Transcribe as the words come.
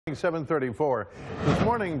7:34. This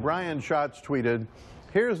morning, Brian Schatz tweeted,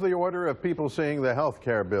 "Here's the order of people seeing the health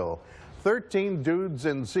care bill. 13 dudes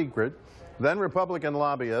in secret, then Republican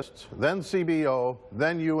lobbyists, then CBO,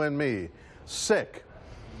 then you and me. Sick."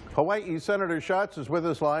 Hawaii Senator Schatz is with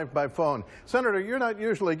us live by phone. Senator, you're not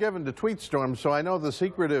usually given to tweet storms, so I know the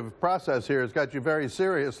secretive process here has got you very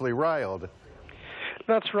seriously riled.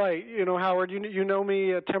 That's right. You know, Howard, you know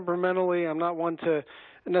me temperamentally. I'm not one to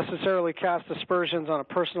necessarily cast aspersions on a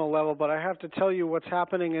personal level, but I have to tell you what's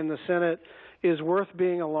happening in the Senate is worth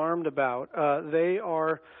being alarmed about. They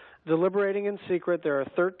are deliberating in secret. There are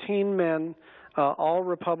 13 men, all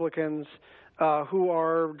Republicans, who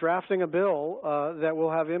are drafting a bill that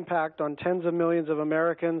will have impact on tens of millions of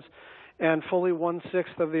Americans and fully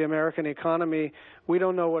 1/6 of the American economy. We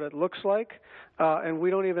don't know what it looks like, and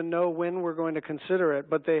we don't even know when we're going to consider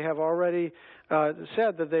it, but they have already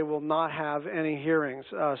said that they will not have any hearings.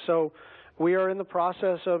 So we are in the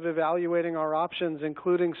process of evaluating our options,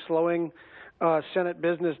 including slowing Senate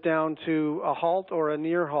business down to a halt or a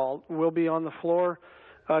near halt. We'll be on the floor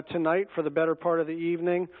tonight for the better part of the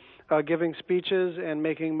evening, giving speeches and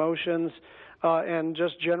making motions, and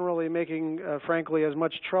just generally making, frankly, as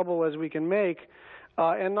much trouble as we can make,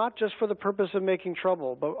 and not just for the purpose of making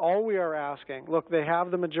trouble, but all we are asking, look, they have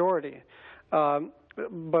the majority,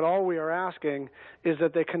 but all we are asking is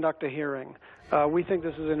that they conduct a hearing. We think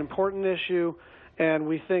this is an important issue, and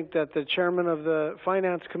we think that the chairman of the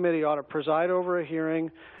Finance Committee ought to preside over a hearing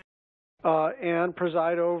and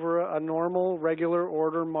preside over a normal, regular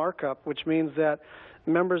order markup, which means that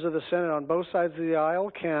members of the Senate on both sides of the aisle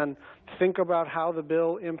can think about how the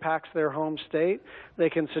bill impacts their home state. They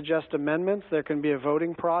can suggest amendments. There can be a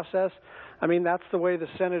voting process. I mean, that's the way the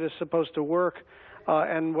Senate is supposed to work,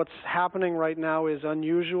 and what's happening right now is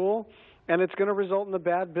unusual, and it's going to result in a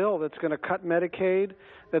bad bill that's going to cut Medicaid,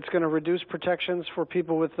 that's going to reduce protections for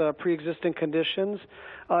people with pre-existing conditions.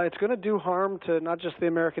 It's going to do harm to not just the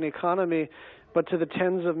American economy, but to the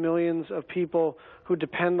tens of millions of people who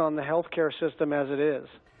depend on the health care system as it is.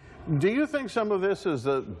 Do you think some of this is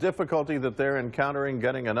the difficulty that they're encountering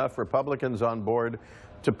getting enough Republicans on board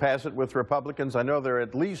to pass it with Republicans? I know there are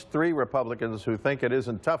at least 3 Republicans who think it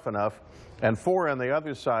isn't tough enough, and 4 on the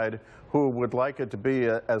other side who would like it to be,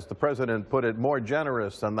 as the president put it, more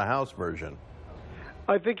generous than the House version.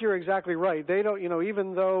 I think you're exactly right. They don't,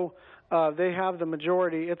 even though they have the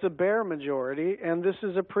majority, it's a bare majority, and this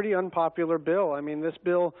is a pretty unpopular bill. I mean, this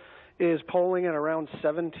bill is polling at around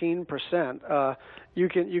 17%. You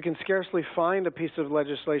can scarcely find a piece of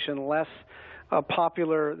legislation less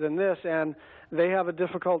popular than this, and they have a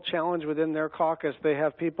difficult challenge within their caucus. They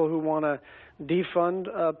have people who want to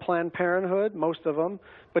defund Planned Parenthood, most of them,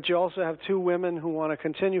 but you also have 2 women who want to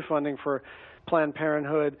continue funding for Planned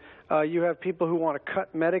Parenthood. You have people who want to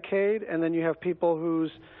cut Medicaid, and then you have people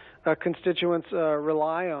whose constituents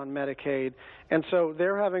rely on Medicaid. And so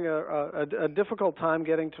they're having a difficult time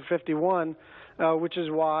getting to 51, which is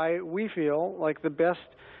why we feel like the best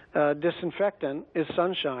disinfectant is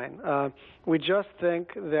sunshine. We just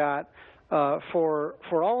think that for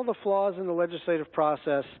all the flaws in the legislative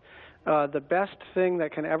process, the best thing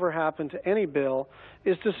that can ever happen to any bill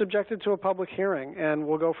is to subject it to a public hearing, and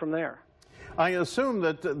we'll go from there. I assume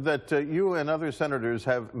that you and other senators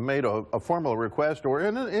have made a formal request or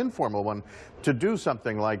an informal one to do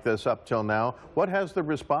something like this up till now. What has the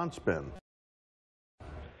response been?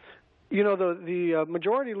 You know, the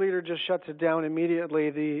majority leader just shuts it down immediately.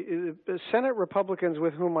 The Senate Republicans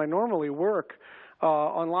with whom I normally work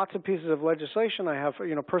on lots of pieces of legislation, I have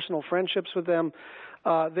personal friendships with them.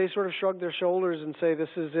 They sort of shrug their shoulders and say this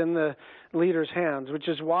is in the leader's hands, which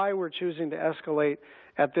is why we're choosing to escalate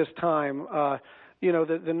at this time.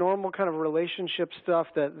 The normal kind of relationship stuff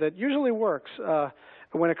that usually works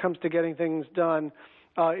when it comes to getting things done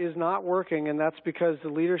is not working, and that's because the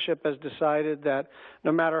leadership has decided that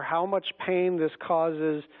no matter how much pain this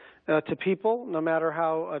causes to people, no matter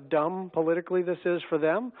how dumb politically this is for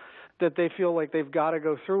them, that they feel like they've got to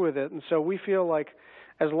go through with it. And so we feel like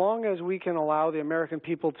as long as we can allow the American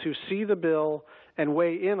people to see the bill and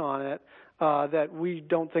weigh in on it, that we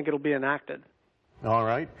don't think it'll be enacted. All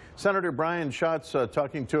right. Senator Brian Schatz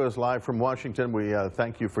talking to us live from Washington. We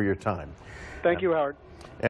thank you for your time. Thank you, Howard.